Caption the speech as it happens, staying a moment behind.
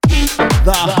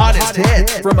The hottest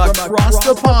hits from across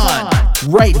the pond,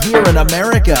 right here in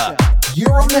America.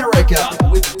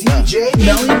 Euromerica with DJ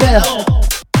Melly Mel.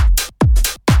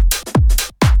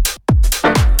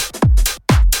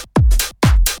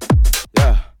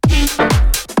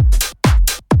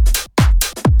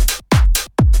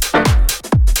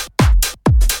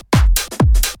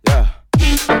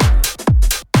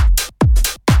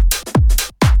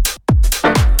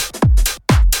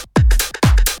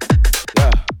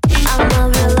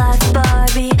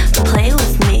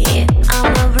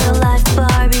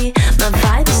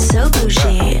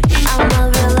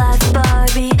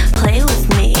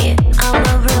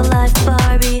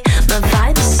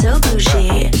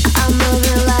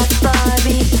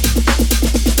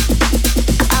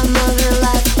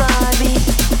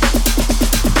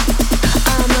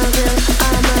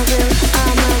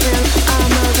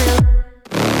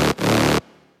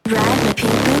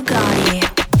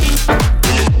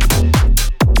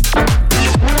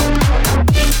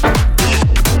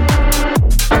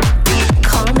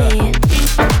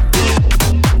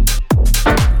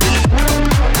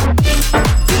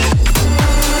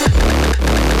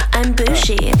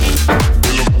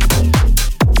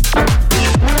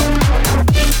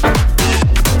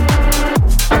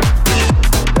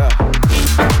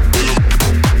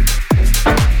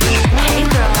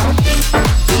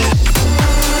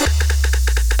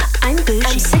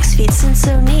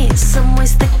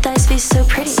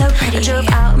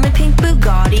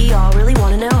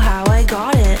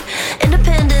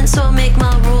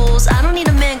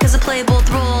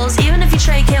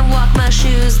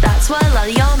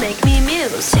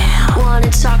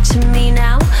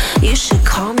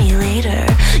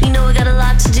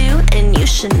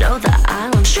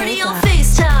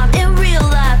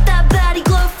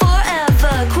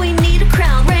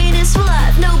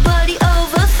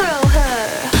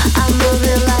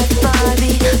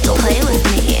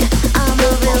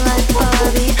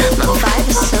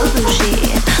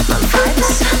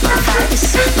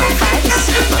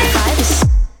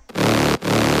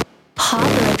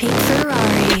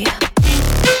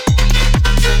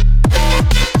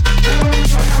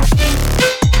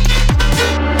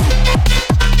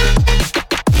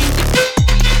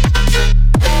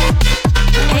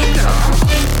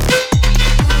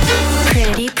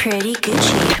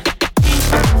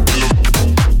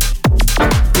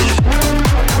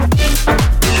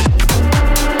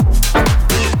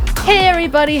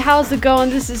 How's it going?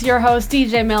 This is your host,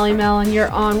 DJ Melly Mel, and you're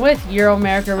on with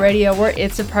Euromerica Radio, where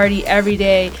it's a party every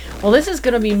day. Well, this is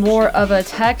going to be more of a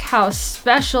tech house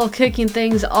special. Kicking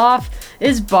things off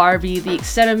is Barbie, the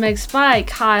extended mix by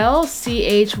Kyle,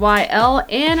 CHYL,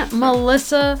 and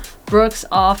Melissa Brooks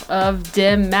off of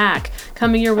Dim Mac.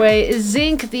 Coming your way is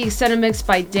Zinc, the extended mix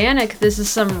by Danik. This is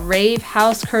some rave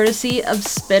house courtesy of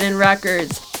Spinnin'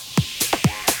 Records.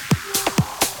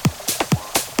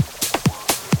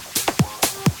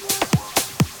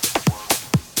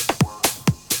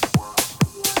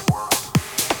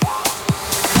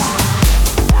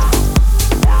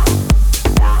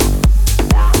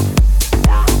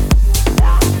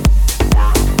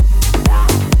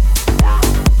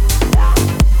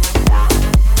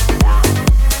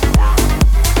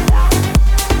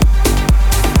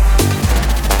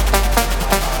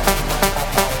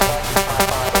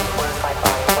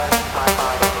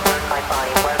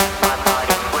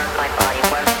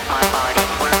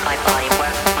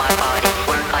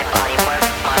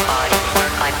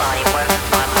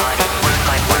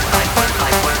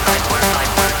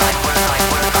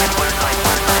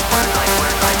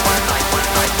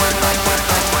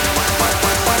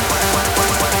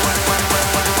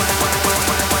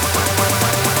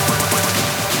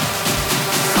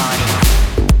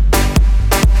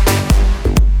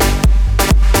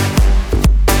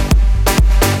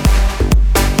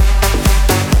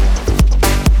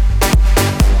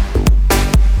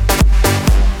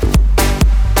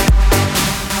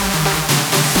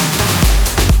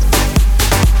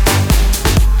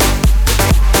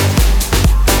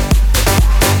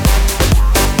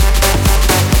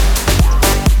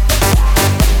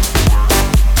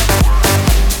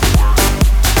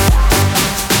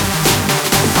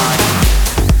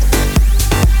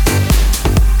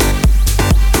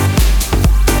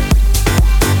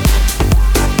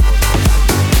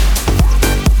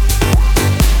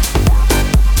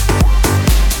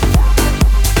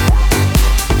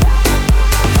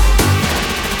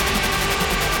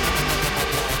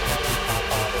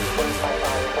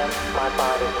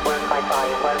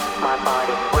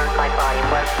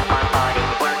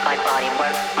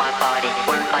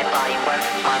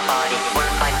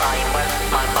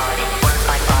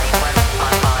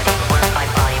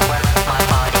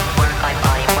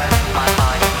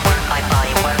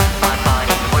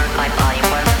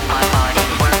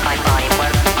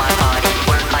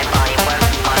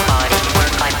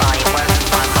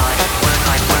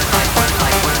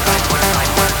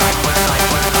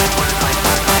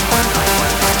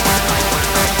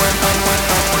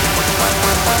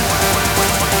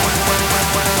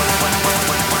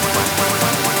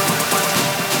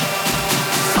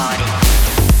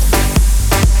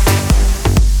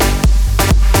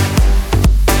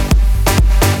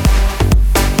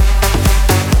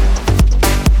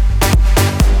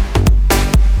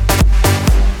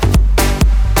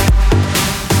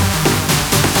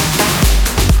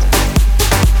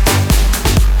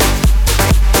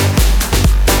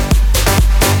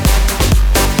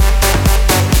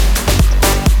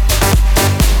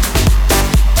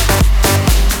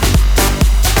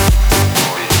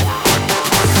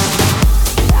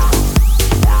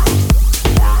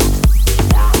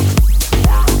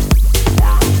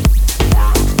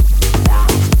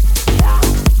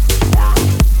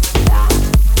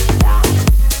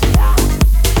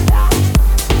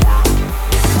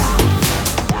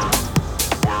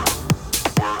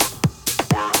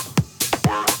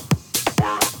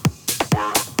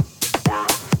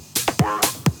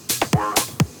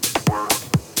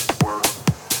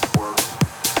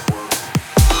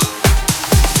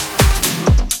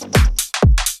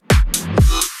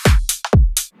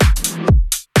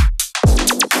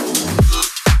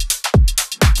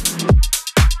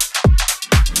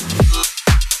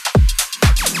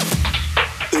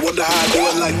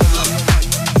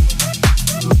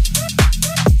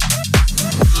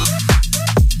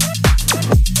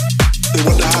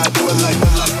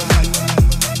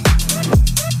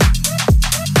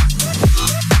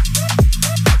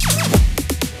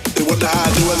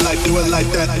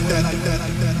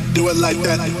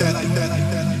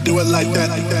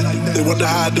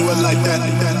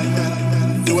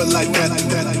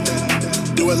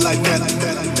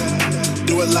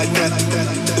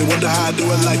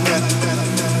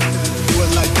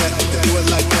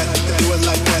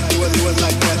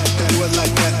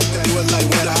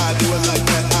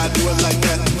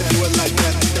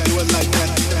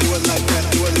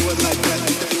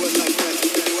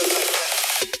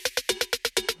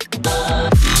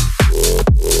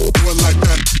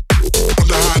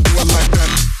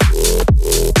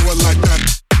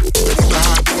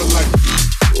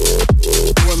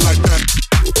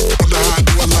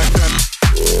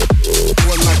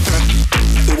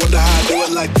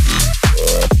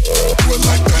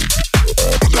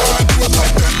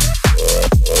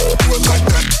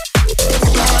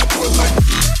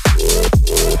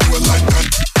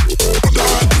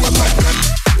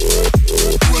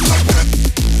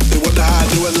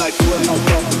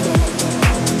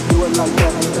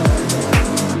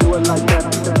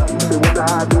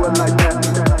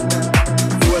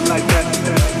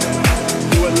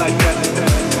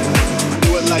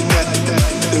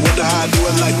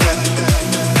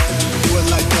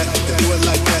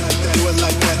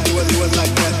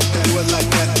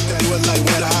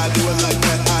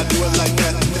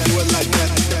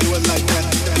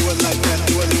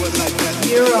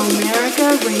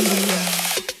 Euromerica Radio.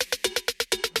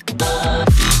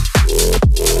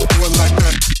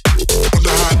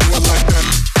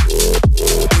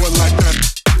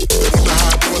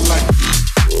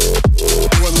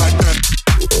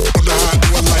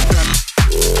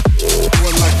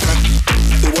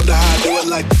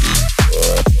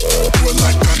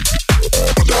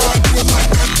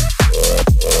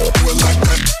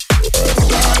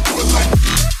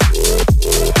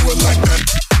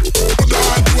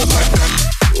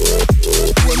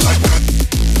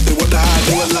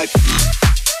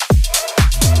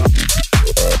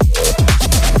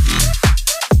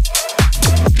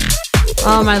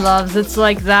 Oh, my loves, it's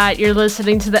like that. You're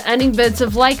listening to the ending bits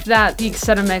of Like That, the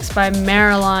extended mix by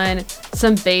Marilyn,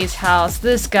 some bass house.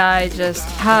 This guy just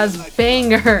has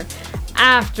banger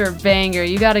after banger.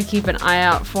 You gotta keep an eye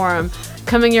out for him.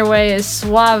 Coming your way is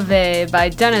Suave by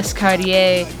Dennis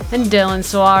Cartier and Dylan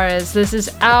Suarez. This is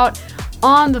out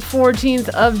on the 14th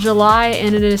of July,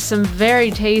 and it is some very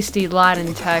tasty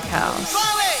Latin tech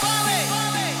house.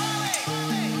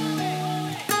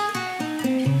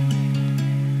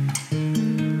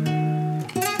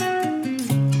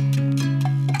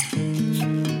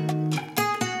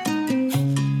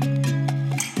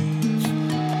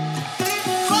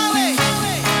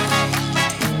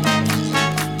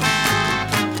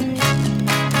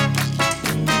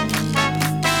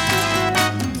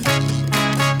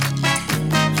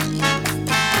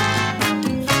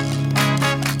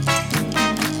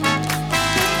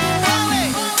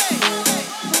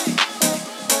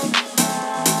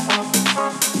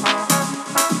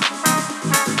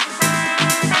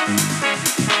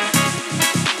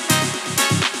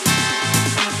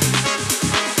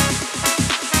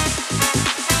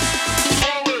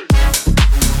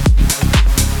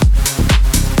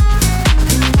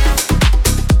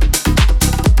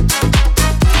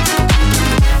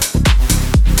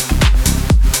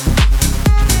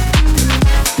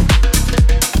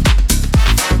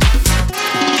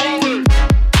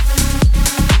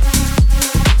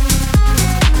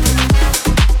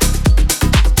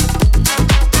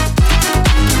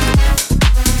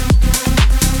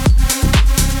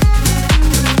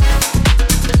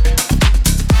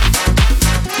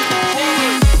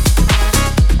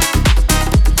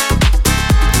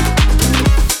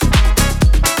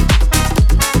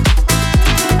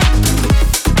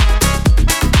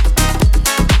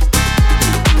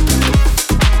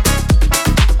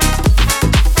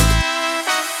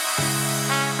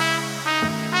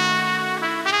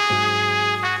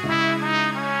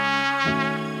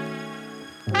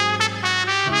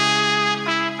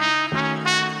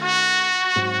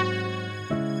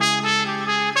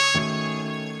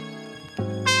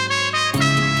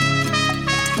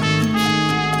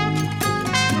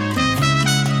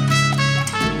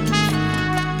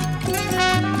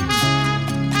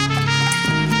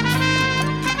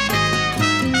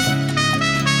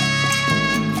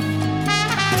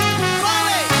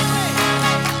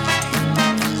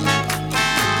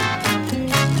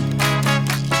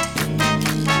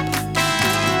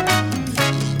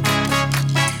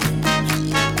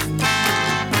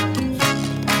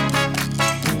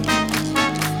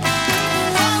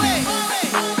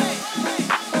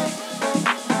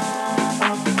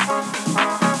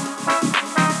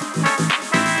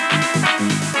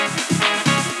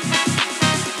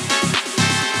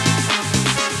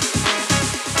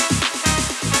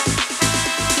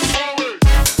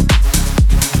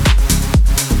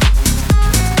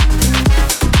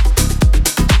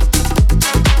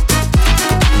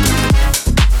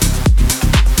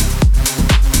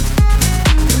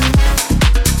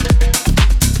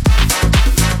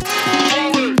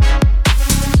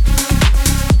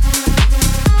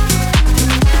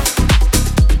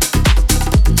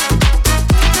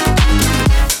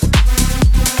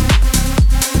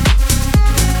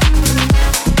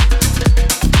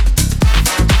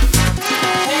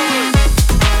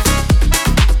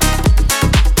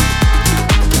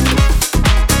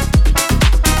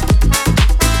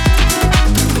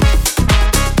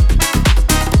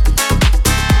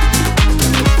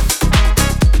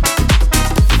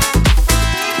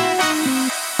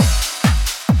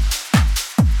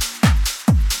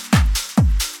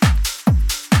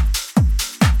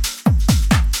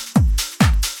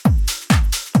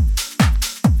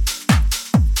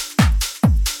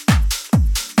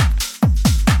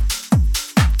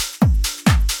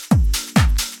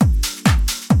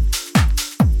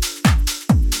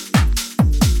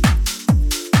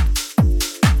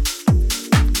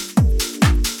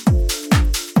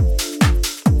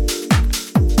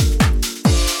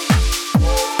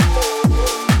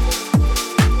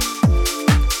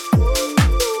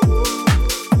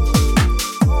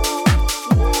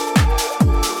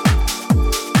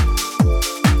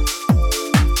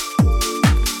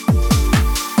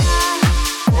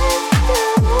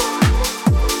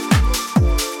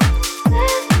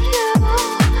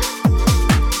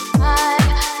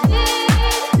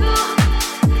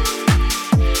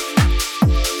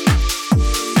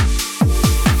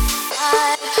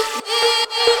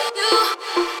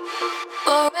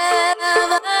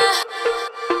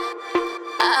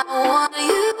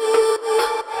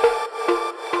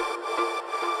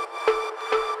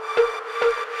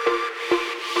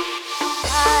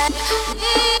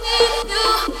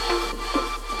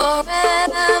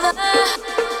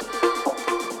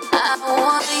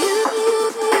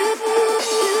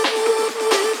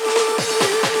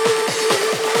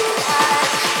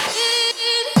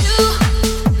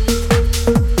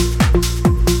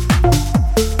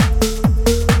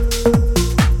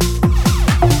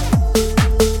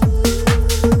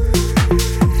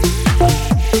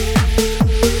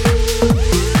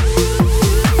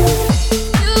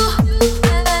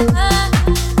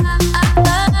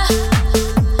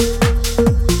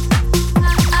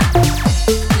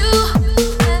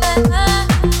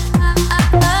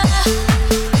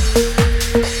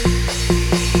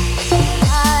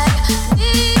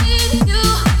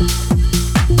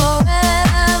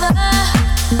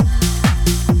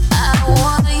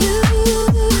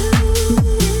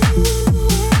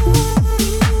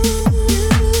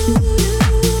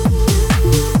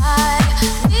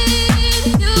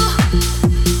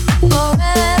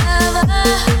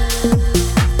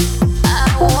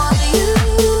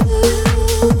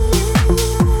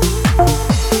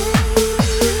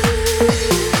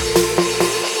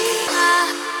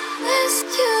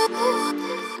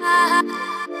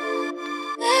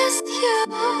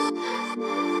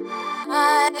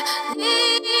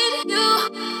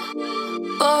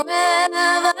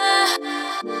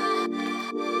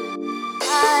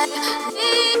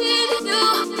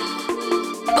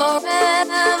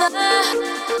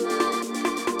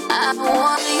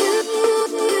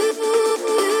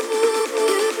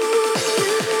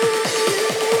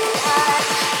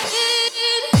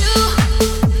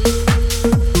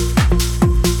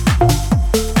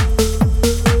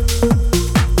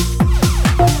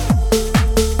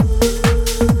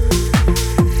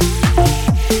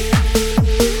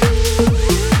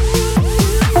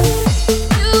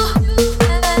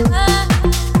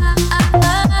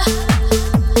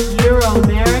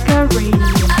 Euromerica Radio.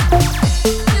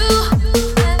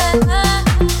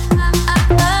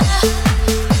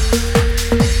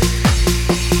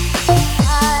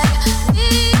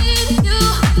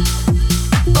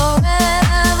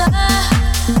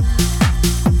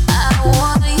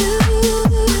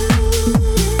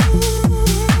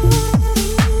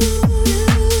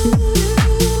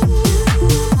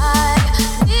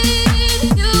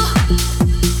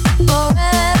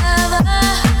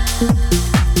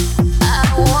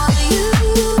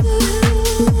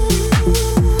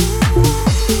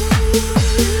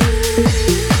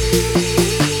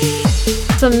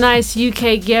 Some nice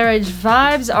UK garage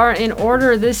vibes are in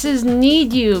order. This is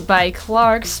Need You by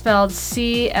Clark, spelled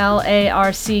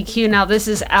C-L-A-R-C-Q. Now this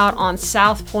is out on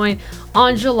South Point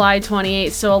on July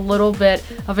 28th, so a little bit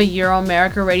of a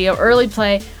Euromerica Radio early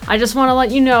play. I just want to let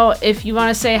you know, if you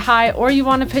want to say hi or you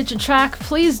want to pitch a track,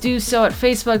 please do so at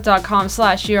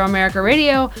facebook.com/Euromerica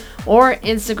Radio or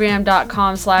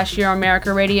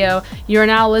instagram.com/Euromerica Radio. You're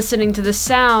now listening to the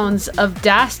sounds of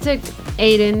Dastic,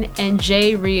 Aiden, and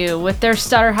Jay Ryu with their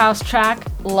Stutter House track,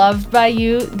 Loved by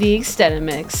You, the extended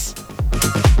mix.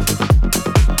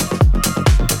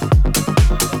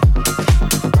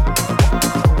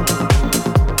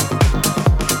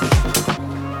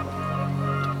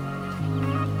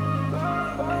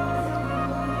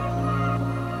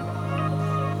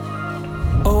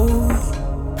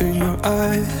 Open your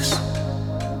eyes,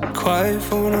 quiet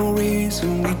for no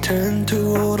reason. We tend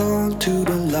to hold on to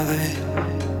the light.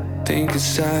 Think it's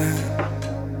sad,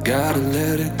 gotta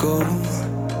let it go.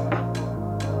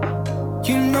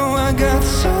 You know I got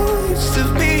so used to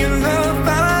being loved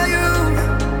by you.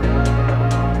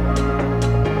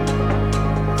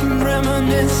 I'm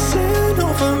reminiscing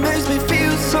over makes me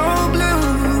feel so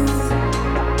blue.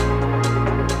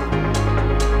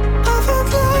 I found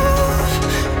love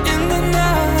in the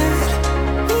night,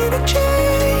 need a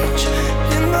change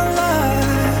in my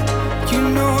life. You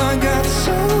know I got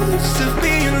so used to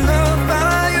being loved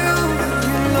by you,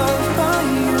 loved by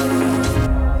you,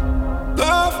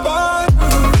 loved by you.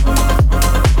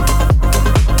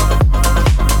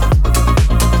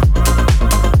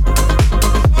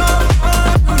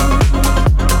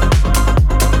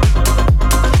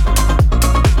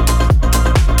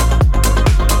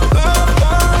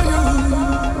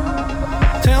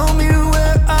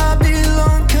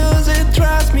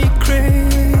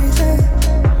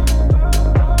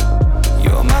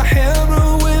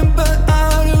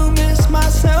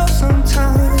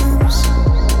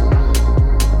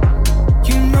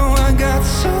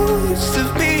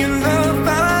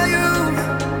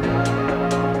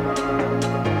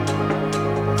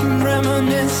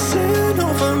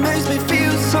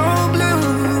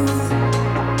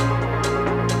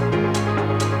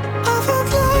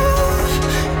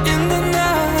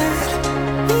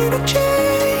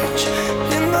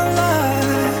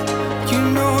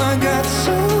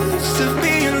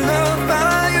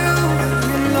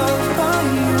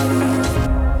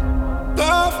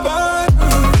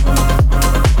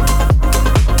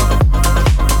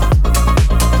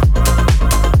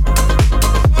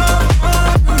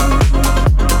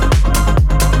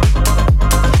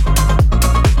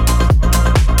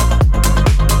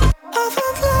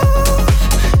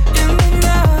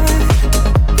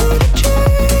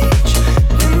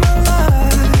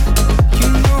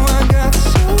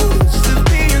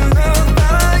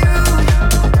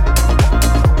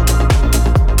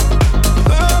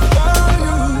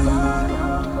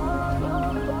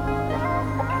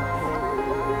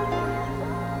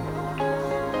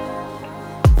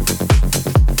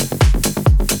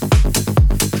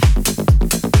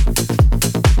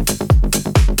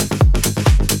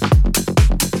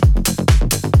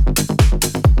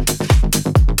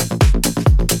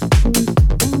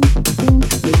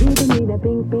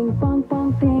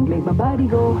 body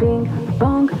go ping,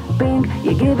 pong, ping.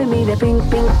 You're giving me the ping,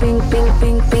 ping, ping, ping,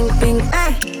 ping, ping, ping.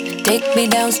 Ay. Take me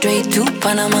down straight to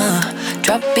Panama.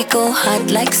 Tropical hot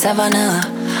like savannah.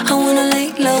 I wanna lay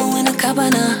low in a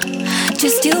cabana.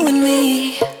 Just you and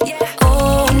me.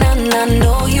 Oh, na na,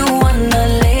 know you wanna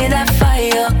lay that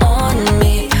fire on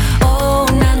me. Oh,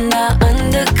 na na,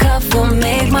 undercover,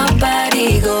 make my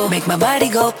body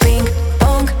go ping,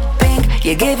 pong, ping.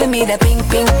 You're giving me that ping,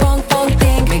 ping, pong, pong,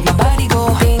 thing. Make my body go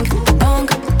ping, pong,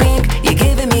 ping. You're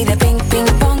giving me that ping, ping,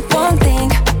 pong, pong, thing.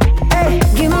 Hey,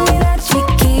 give me that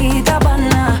chiquita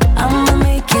bana. I'ma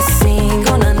make you sing,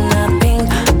 oh na na, ping,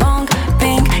 pong,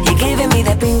 ping. You're giving me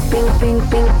that ping, ping, ping,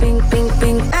 ping, ping, ping,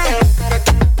 ping. Hey.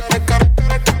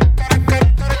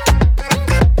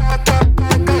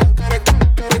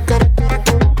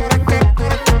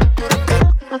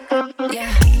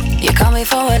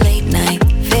 For a late night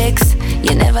fix.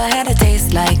 You never had a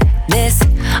taste like this.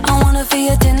 I wanna feel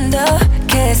your tender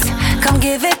kiss. Come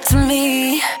give it to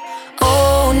me.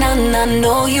 Oh, na na,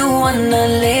 know you wanna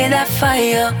lay that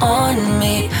fire on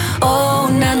me. Oh,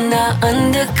 na na,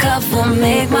 undercover,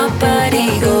 make my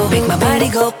body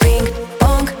go ping,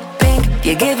 pong, ping.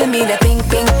 You're giving me that ping,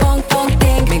 ping, pong, pong,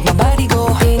 thing. Make my body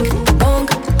go ping, pong,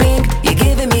 ping. You're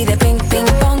giving me that ping, ping,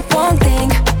 pong, pong,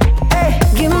 thing. Hey,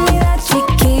 give me that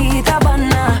chiquita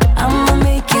bana. I'ma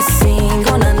make you sing,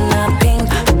 oh na na, ping,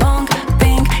 pong,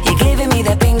 ping. You're giving me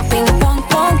that ping, ping, pong,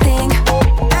 pong, thing.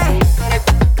 Hey.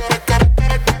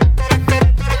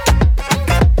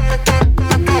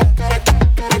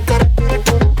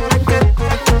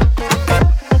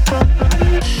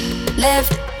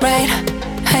 Left, right,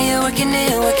 how you working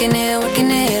it, working it, working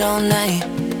it all night.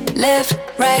 Left,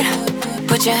 right,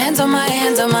 put your hands on my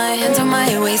hands, on my hands, on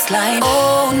my waistline.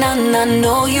 Oh, na na,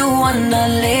 know you wanna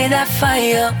lay that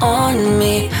fire on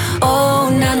me. Oh,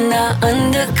 na na,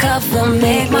 undercover,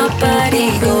 make my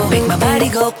body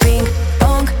go ping,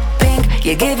 pong, ping.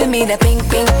 You're giving me that ping,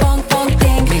 ping, pong, pong,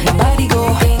 thing. Make my body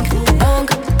go ping, pong,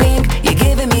 ping. You're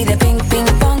giving me that ping, ping,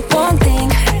 pong, pong, thing.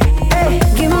 Hey,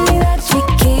 give me that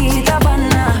chiquita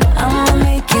bana. I'ma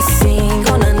make you sing,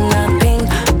 oh na na, ping,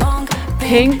 pong, ping.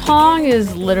 Ping pong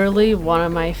is literally one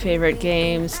of my favorite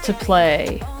games to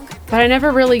play, but I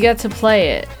never really get to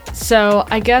play it. So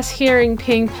I guess hearing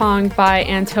Ping Pong by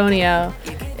Antonio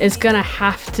is gonna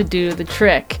have to do the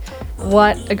trick.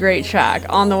 What a great track.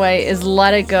 On the way is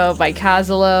Let It Go by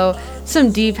Casalo,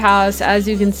 some deep house. As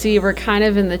you can see, we're kind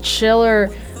of in the chiller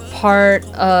part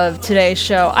of today's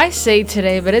show. I say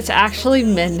today, but it's actually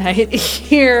midnight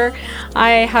here.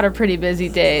 I had a pretty busy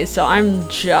day, so I'm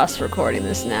just recording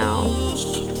this now.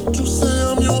 To say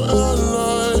I'm your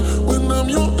ally when I'm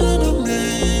your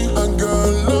enemy. I got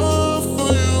love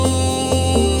for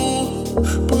you,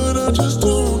 but I just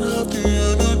don't have the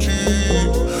energy.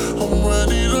 I'm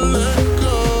ready to let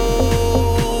go.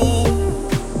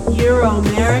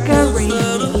 Euromerica Radio.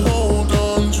 Hold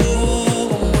on to.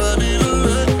 I'm ready to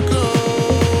let go.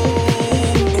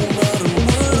 No matter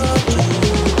what I do,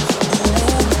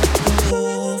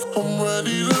 I'm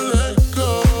ready to let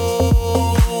go.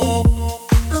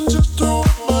 And just throw up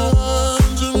my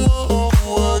hands and walk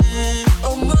away.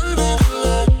 I'm ready to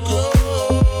let go.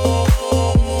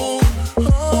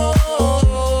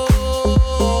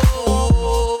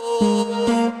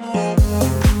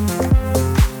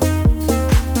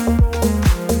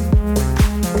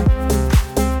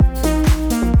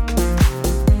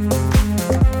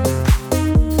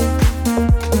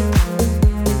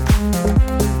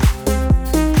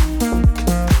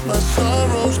 My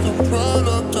sorrow's the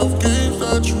product of games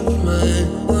that you play,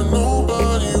 where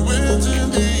nobody wins in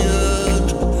the end.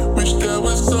 Wish there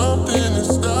was something to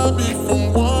stop me from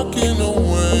walking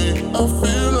away. I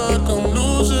feel like I'm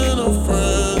losing a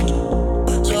friend.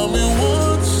 Tell me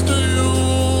what's the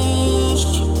use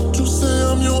to say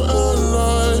I'm your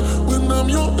ally when I'm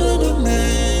your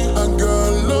enemy. I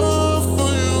got love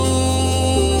for you,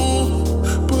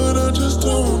 but I just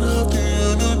don't have the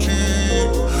energy.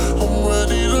 I'm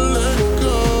ready to let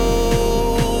go.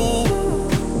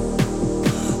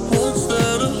 What's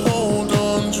there to hold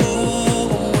on to?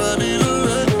 I'm ready to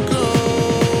let go.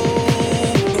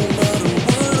 No matter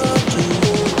what I do,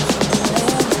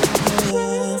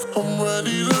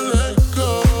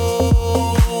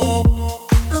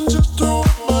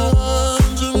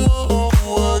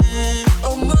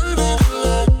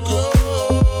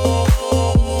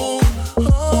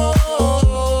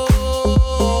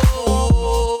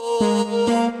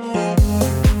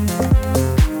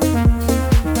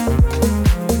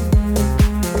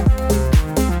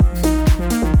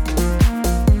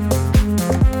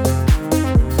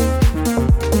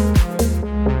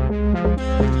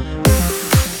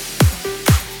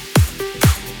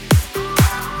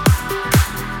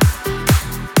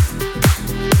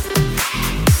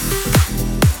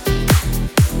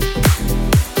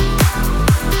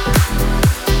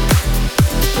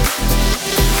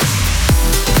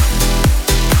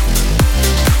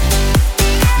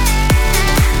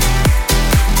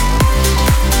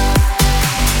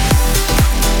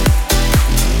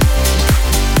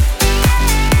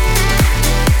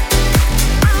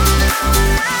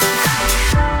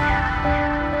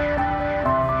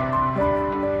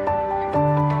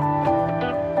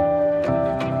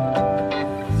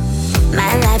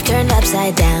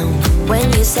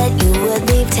 said you would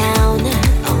leave town.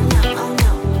 Oh no, oh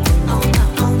no, oh no,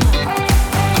 oh no.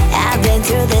 I've been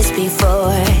through this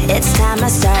before. It's time I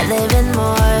start living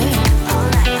more.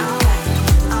 Alright, alright,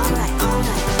 alright,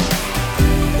 alright.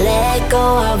 Let go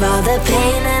of all the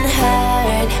pain and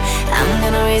hurt. I'm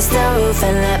gonna raise the roof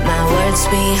and let my words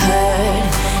be heard.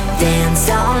 Dance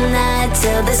all night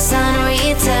till the sun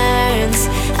returns.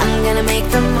 I'm gonna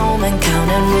make the moment count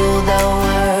and rule the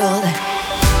world.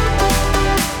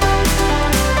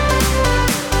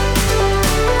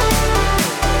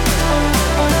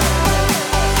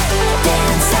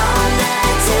 Dance all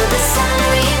night till the sun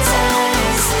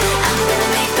returns. I'm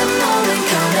gonna make the moment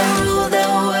count and rule the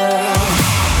world.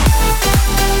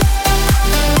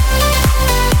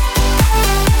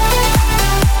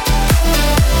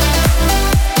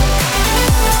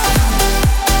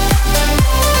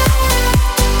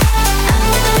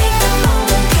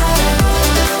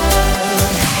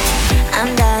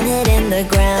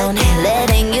 Ground,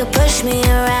 letting you push me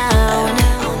around.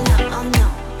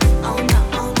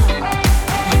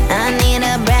 I need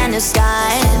a brand new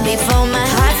start before my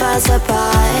heart falls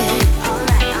apart.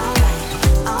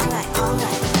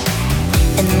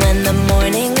 And when the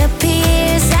morning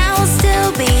appears, I will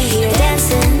still be here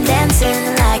dancing, dancing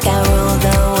like I rule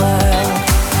the world.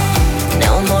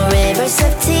 No more rivers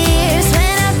of tears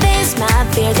when I face my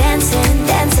fear. Dancing,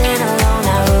 dancing alone,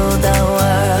 I rule the world.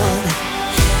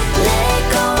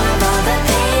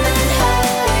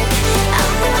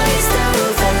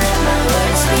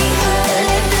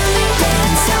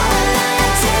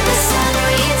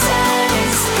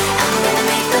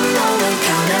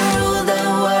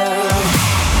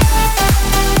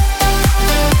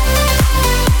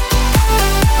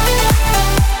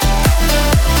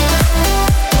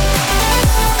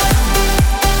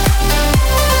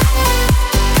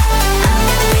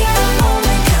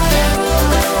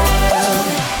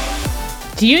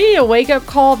 Do you need a wake-up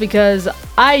call? Because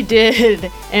I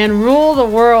did. And Rule the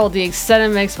World, the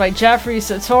extended mix by Jeffrey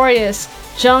Sartorius,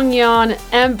 Jungyeon,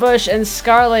 Ambush, and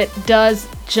Scarlett does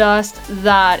just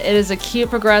that. It is a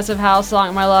cute progressive house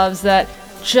song, my loves, that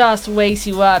just wakes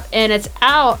you up. And it's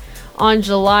out on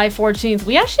July 14th.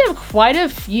 We actually have quite a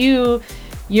few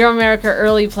Euromerica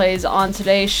early plays on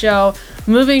today's show.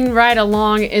 Moving right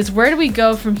along is Where Do We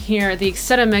Go From Here, the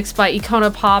extended mix by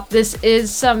Icona Pop. This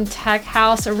is some tech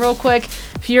house. And real quick,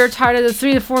 if you're tired of the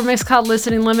 3 to 4 mix called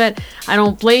listening limit, I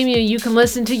don't blame you. You can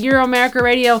listen to Euromerica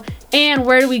Radio and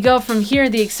Where Do We Go From Here,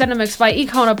 the extended mix by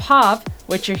Icona Pop,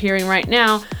 which you're hearing right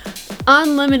now,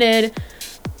 unlimited,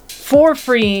 for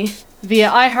free,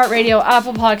 via iHeartRadio,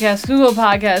 Apple Podcasts, Google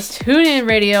Podcasts, TuneIn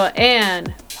Radio,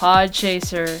 and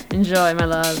Podchaser. Enjoy, my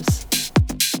loves.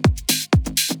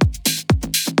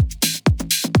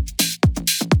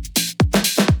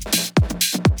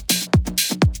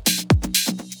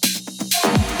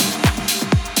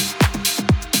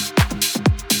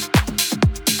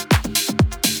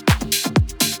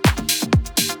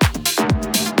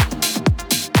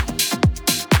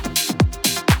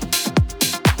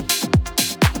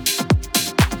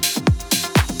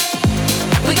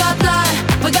 We got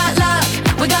blood, we got luck,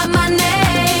 we got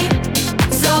money.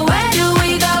 So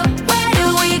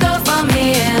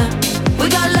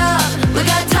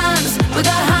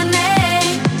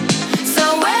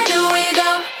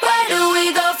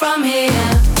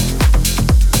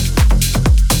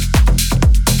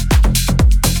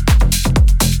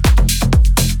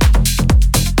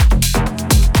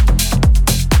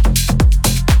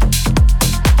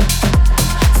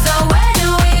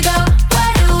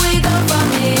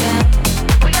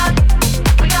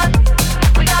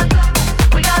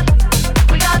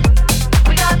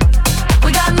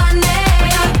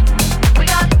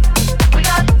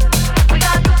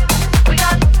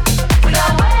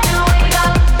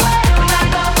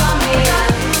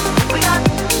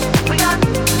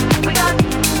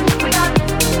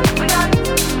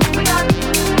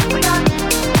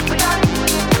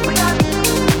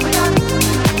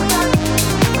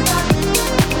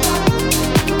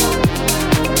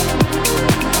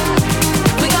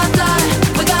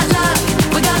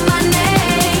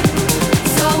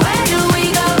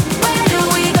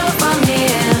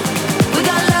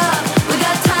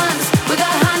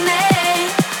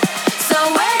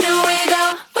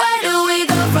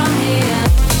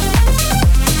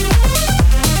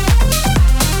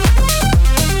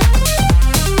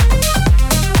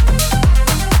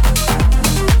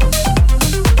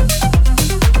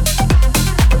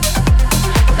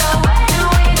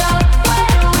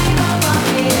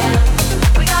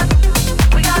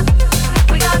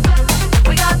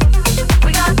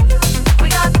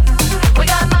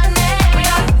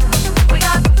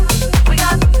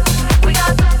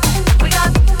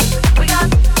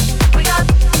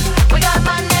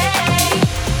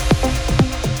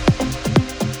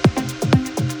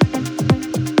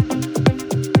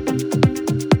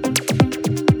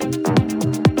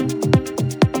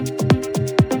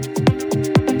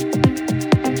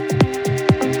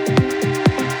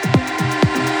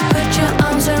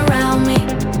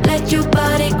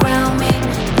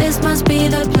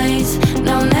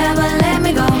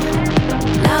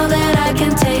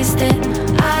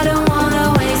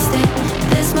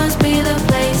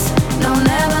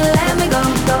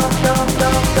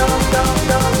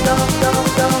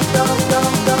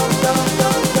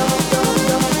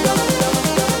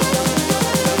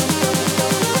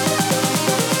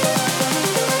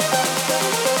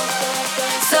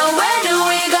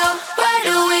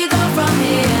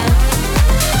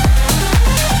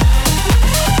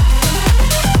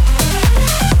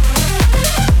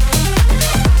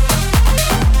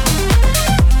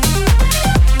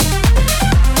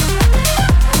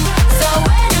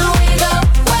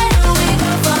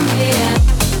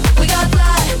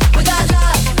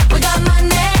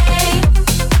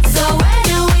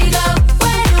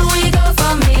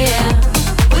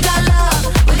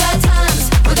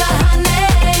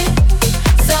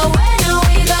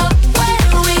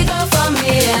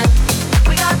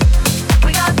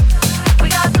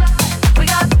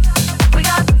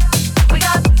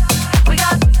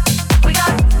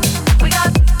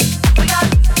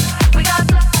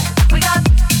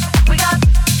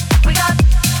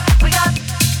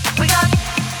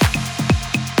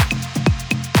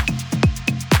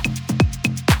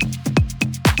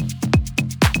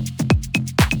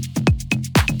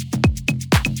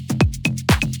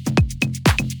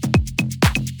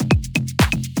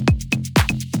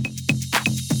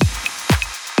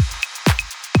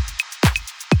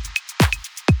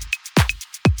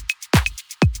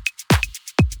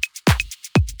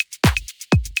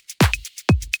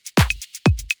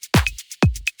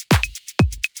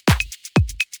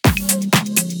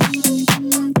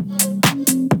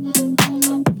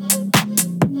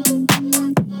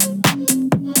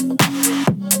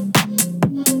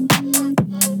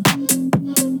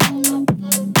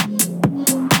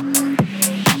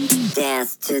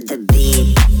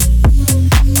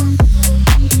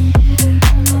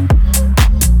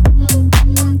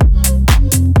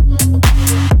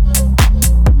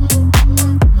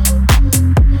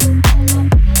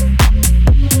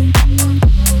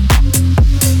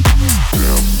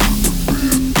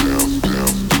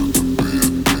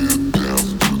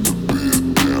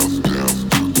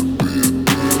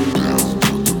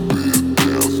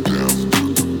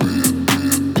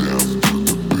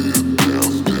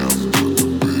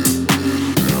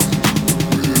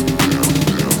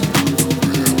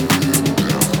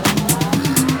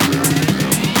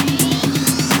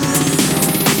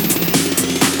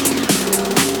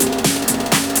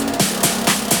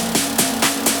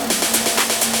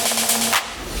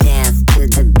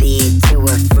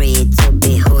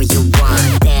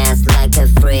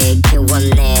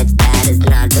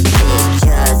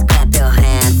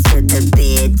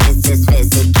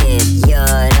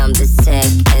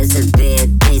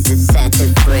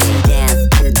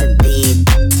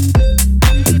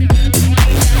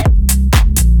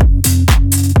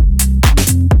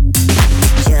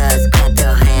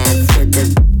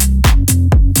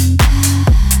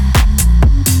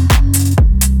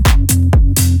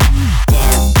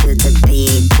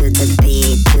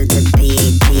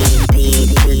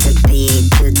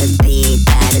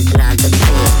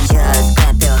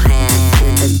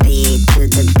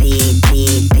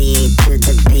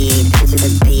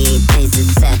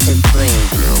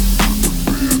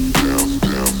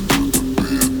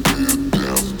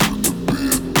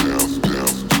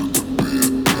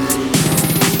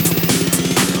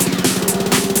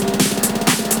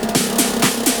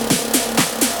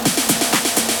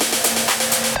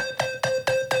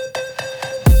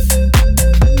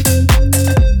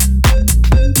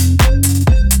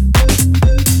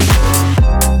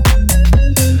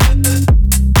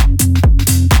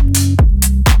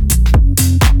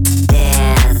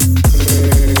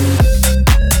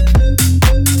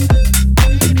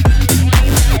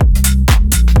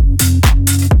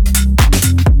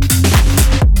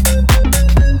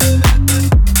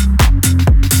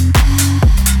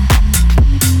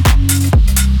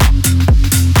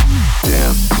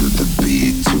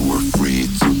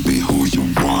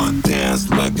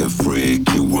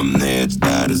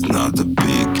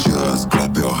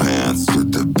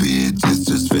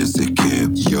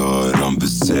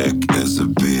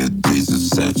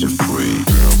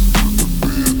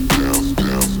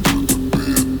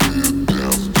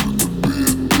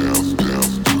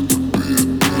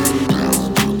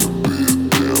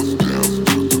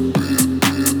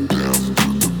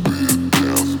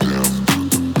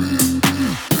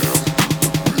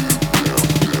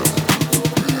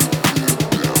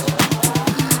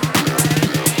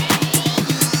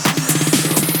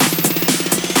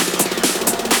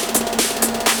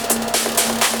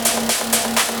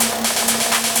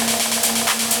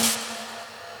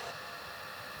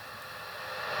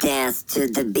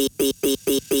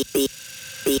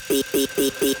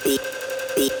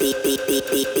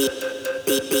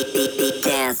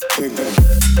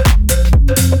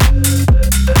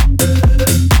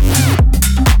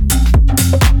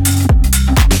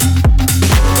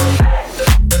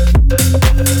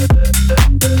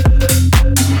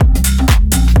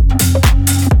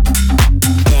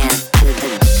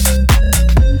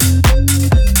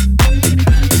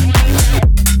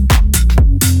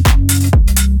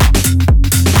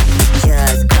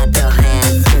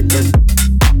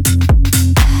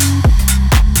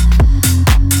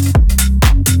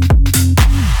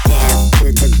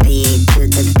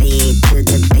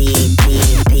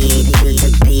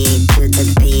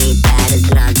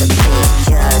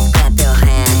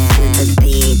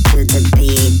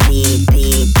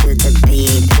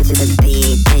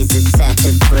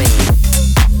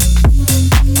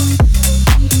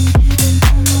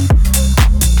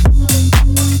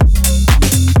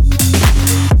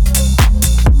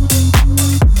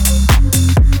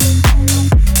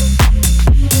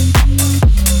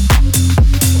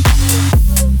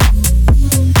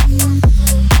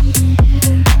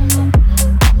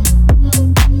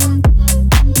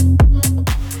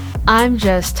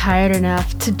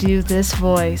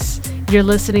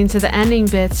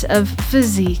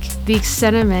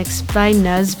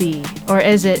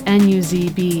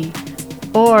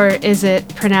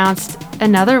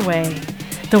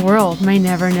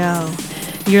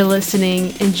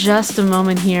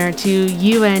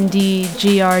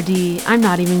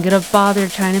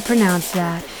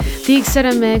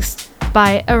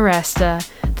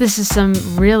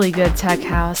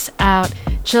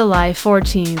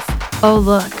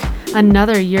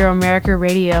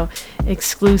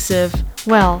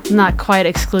Well, not quite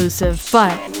exclusive,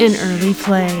 but in early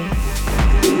play.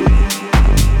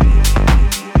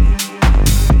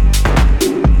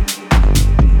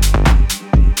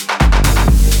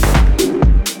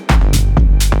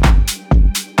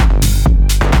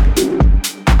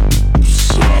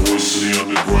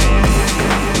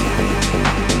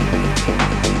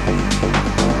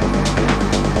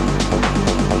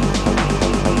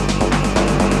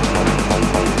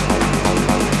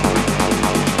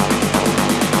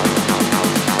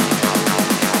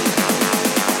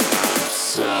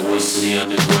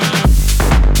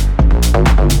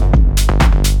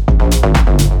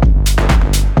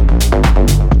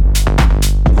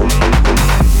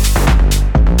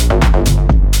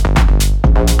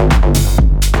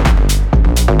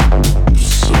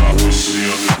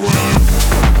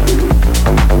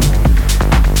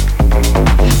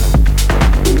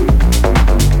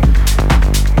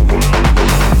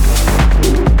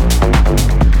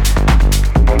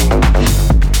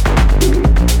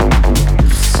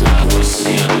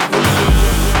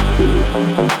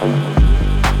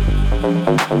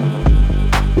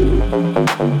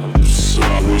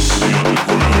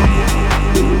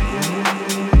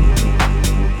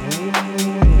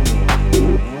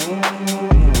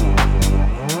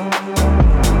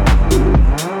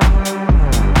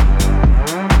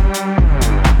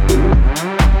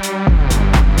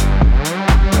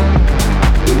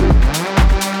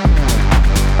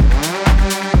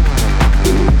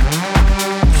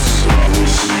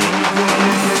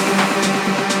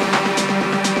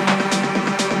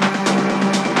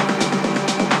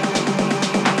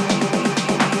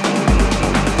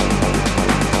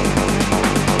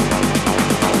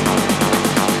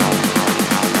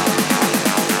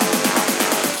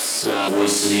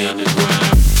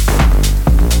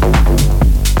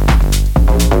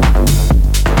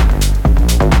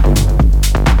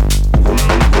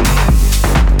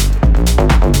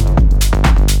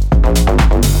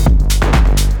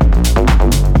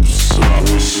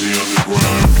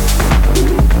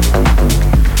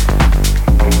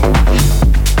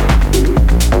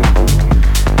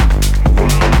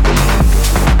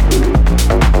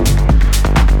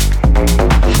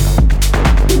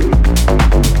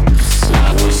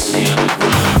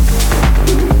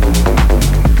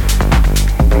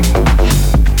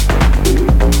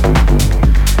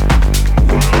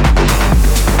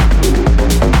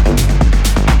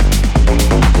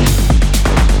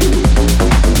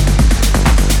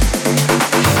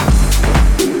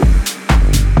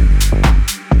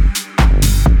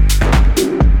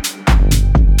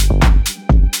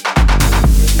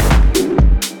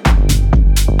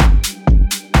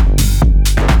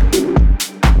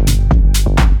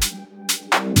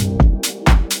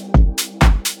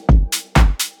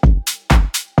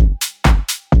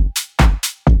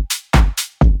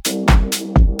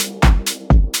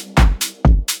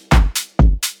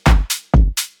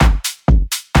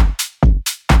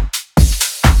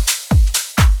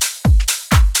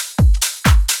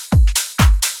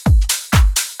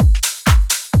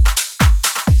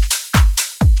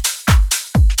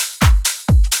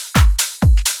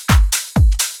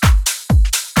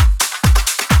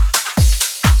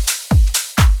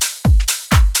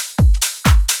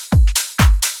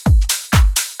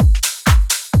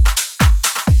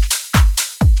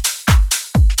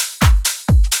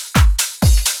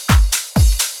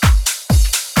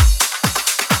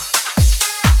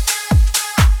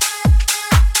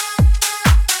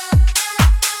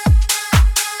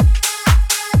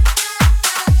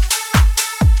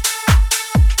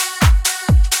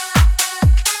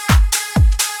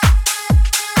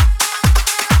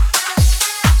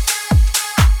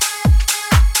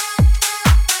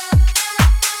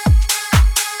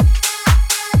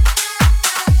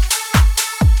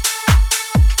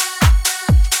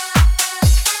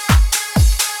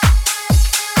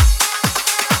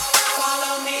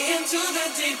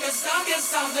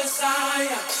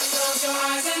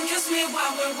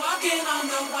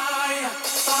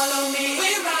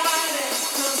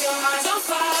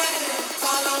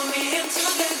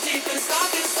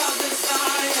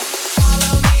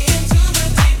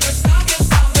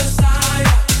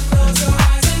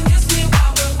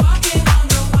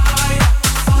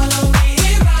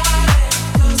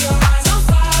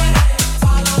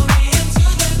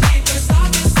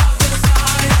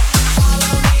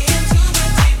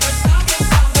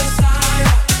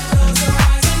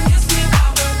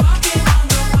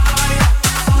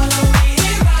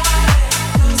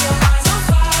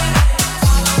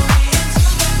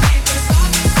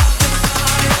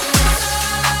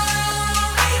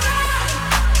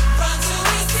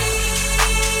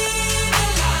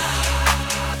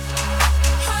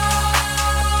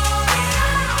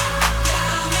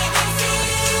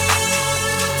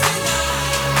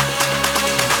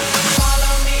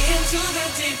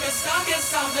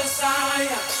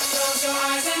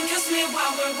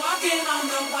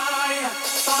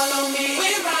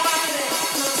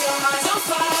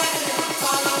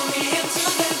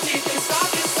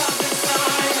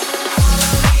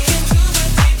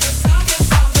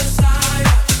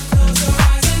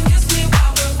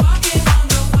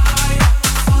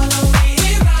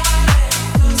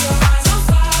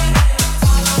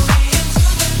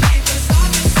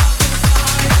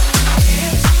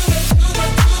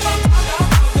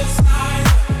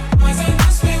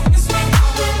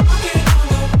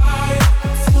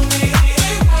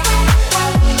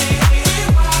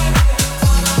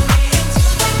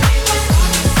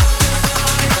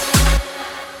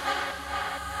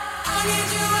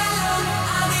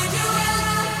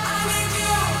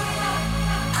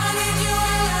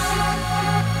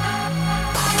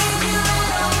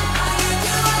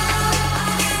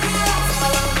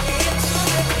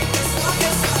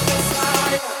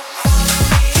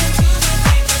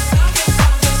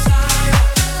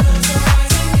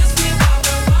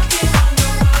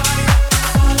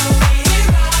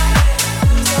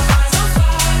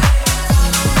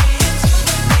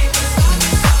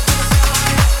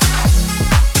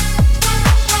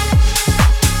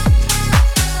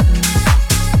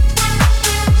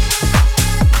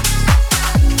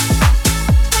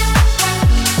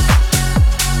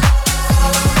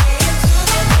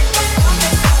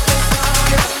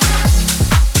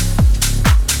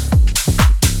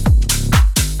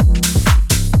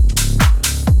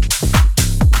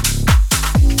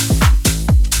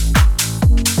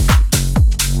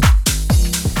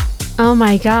 Oh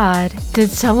my god, did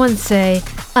someone say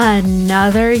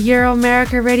another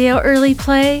Euromerica Radio early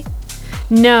play?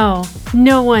 No,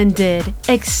 no one did,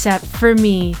 except for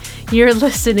me. You're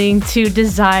listening to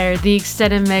Desire, the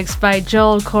extended mix by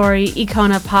Joel Corey,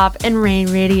 Icona Pop, and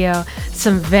Rain Radio.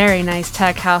 Some very nice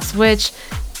tech house, which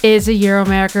is a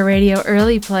Euromerica Radio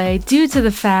early play due to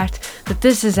the fact that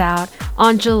this is out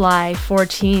on July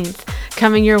 14th.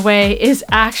 Coming your way is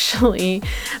actually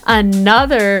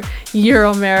another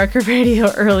Euromerica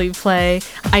Radio early play.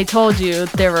 I told you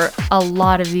there were a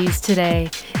lot of these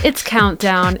today. It's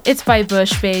Countdown, it's by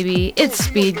Bush Baby, it's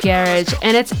Speed Garage,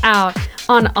 and it's out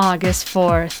on August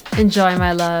 4th. Enjoy,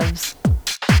 my loves.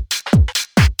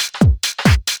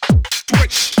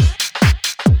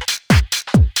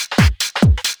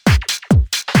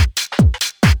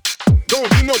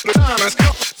 Don't you know the time has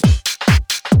come?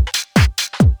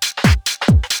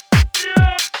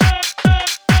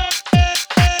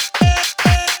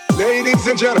 Ladies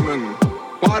and gentlemen,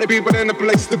 party people in the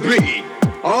place to be.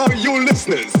 All you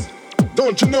listeners,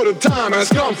 don't you know the time has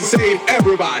come to save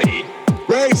everybody?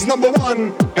 Race number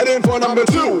 1, heading for number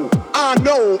 2. I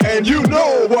know and you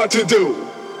know what to do.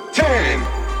 10,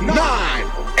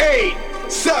 9, 8,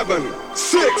 7,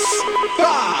 6,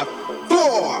 5,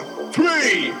 4,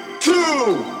 3, 2.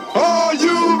 Are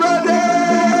you ready?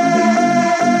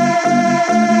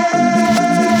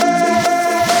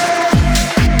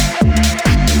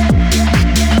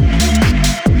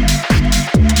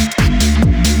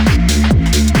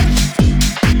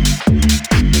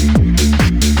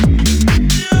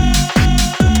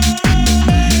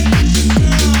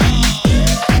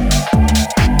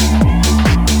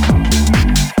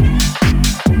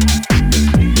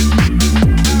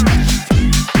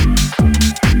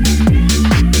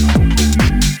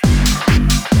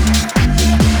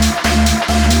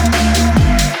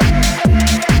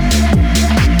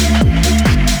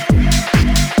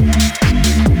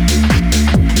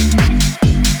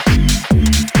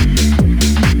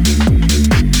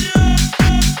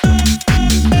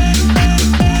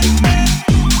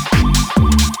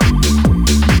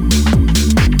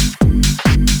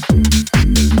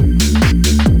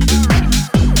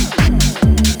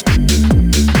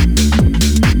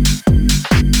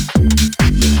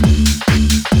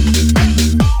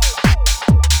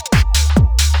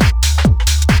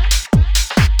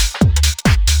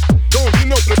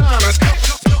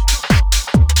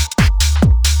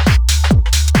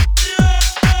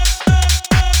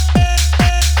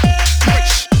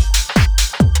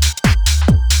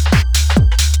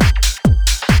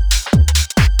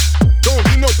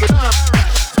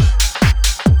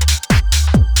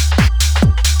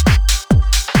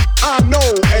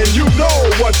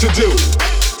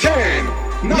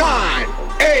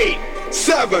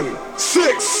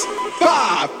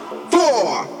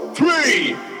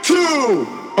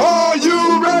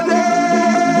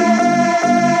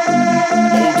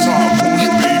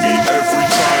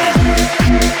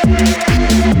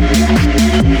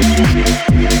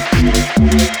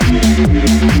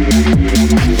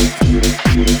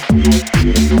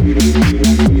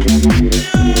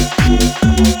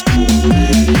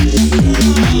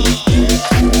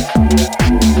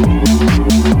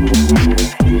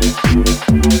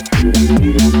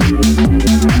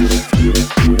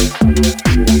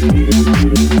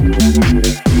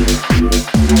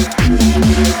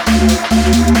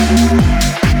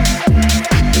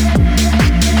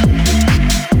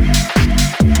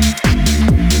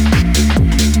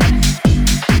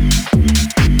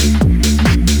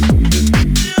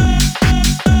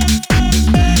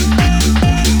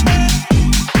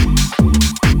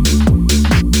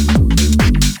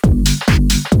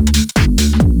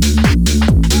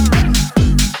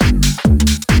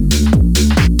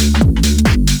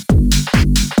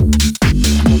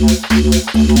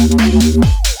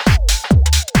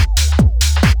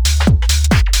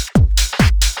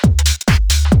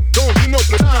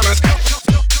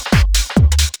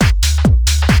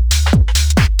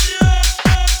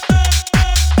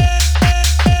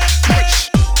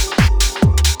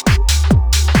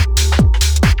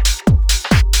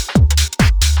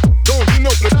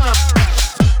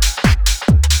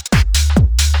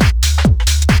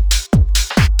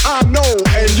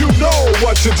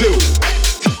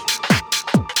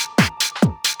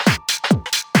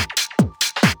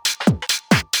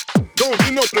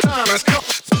 You know the time has come.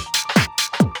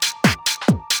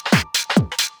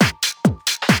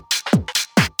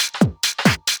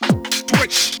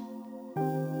 Switch.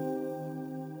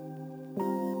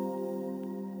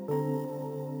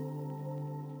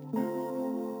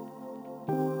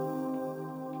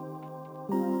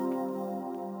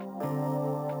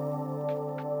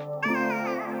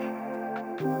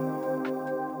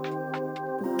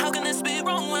 How can this be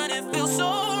wrong when it feels so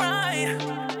right?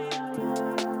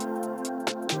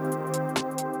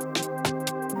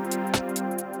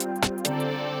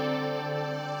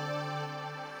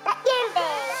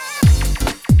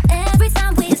 Every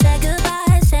time we say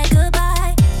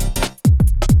goodbye,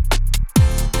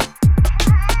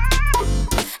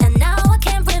 and now I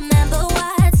can't remember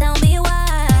why. Tell me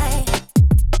why.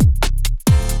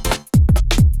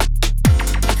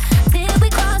 Did we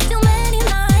cross too many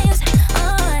lines?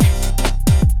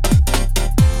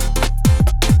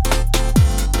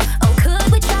 Oh,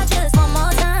 could we try just one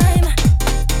more time?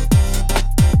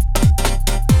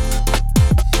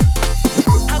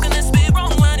 How can this be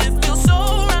wrong when it feels so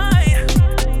right?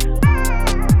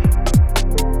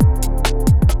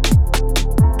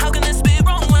 How can this be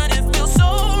wrong when it feels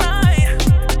so right?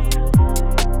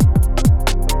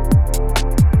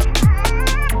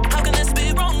 How can this be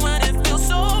wrong when it feels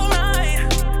so right?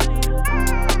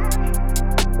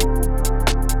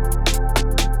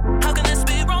 How can this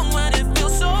be wrong when it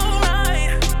feels so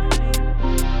right?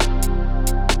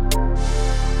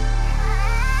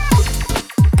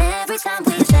 Every time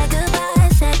we say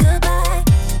goodbye,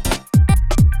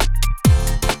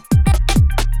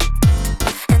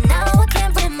 and now I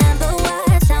can't remember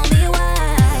why. Tell me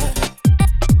why.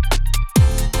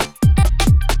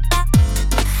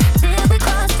 Did we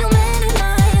cross too many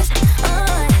lines?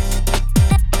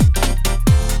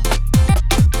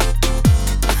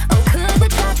 Oh, could we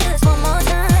try just one more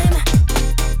time?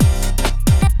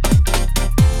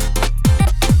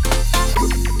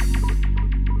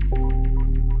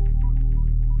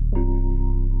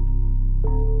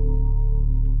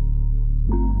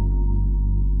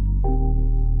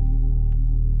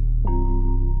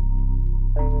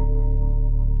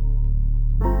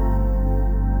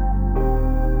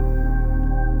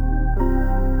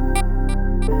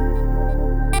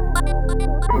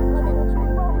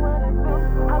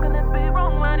 How can this be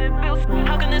wrong when it feels?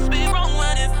 How can this be wrong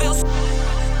when it feels?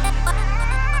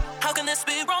 How can this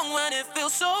be wrong when it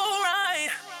feels so right?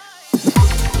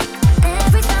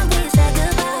 Every time we say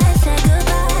goodbye.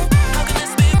 How can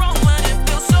this be wrong when it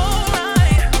feels so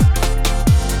right?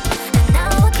 And now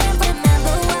I can't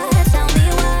remember why. Tell me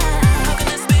why. How can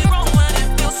this be wrong when it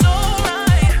feels so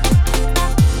right?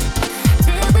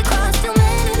 Did we cross too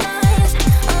many lines?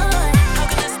 How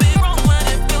can this be wrong when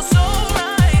it feels so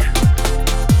right?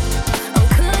 Oh,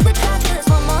 could we try just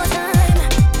one more time?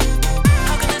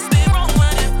 How can this be wrong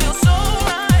when it feels so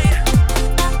right?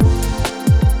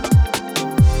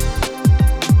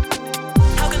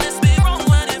 How can this be wrong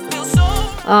when it feels so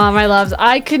right? My loves,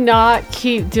 I could not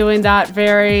keep doing that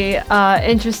very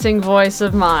interesting voice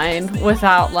of mine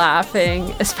without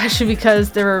laughing, especially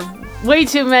because there were way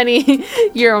too many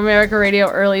Euromerica Radio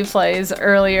early plays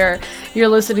earlier. You're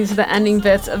listening to the ending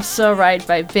bits of So Right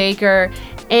by Baker,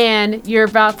 and you're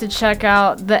about to check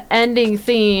out the ending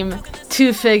theme,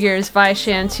 Two Figures by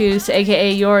Chanteuse,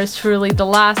 aka yours truly, the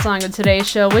last song of today's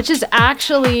show, which is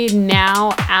actually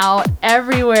now out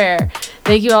everywhere.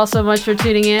 Thank you all so much for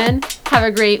tuning in. Have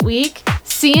a great week.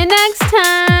 See you next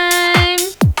time.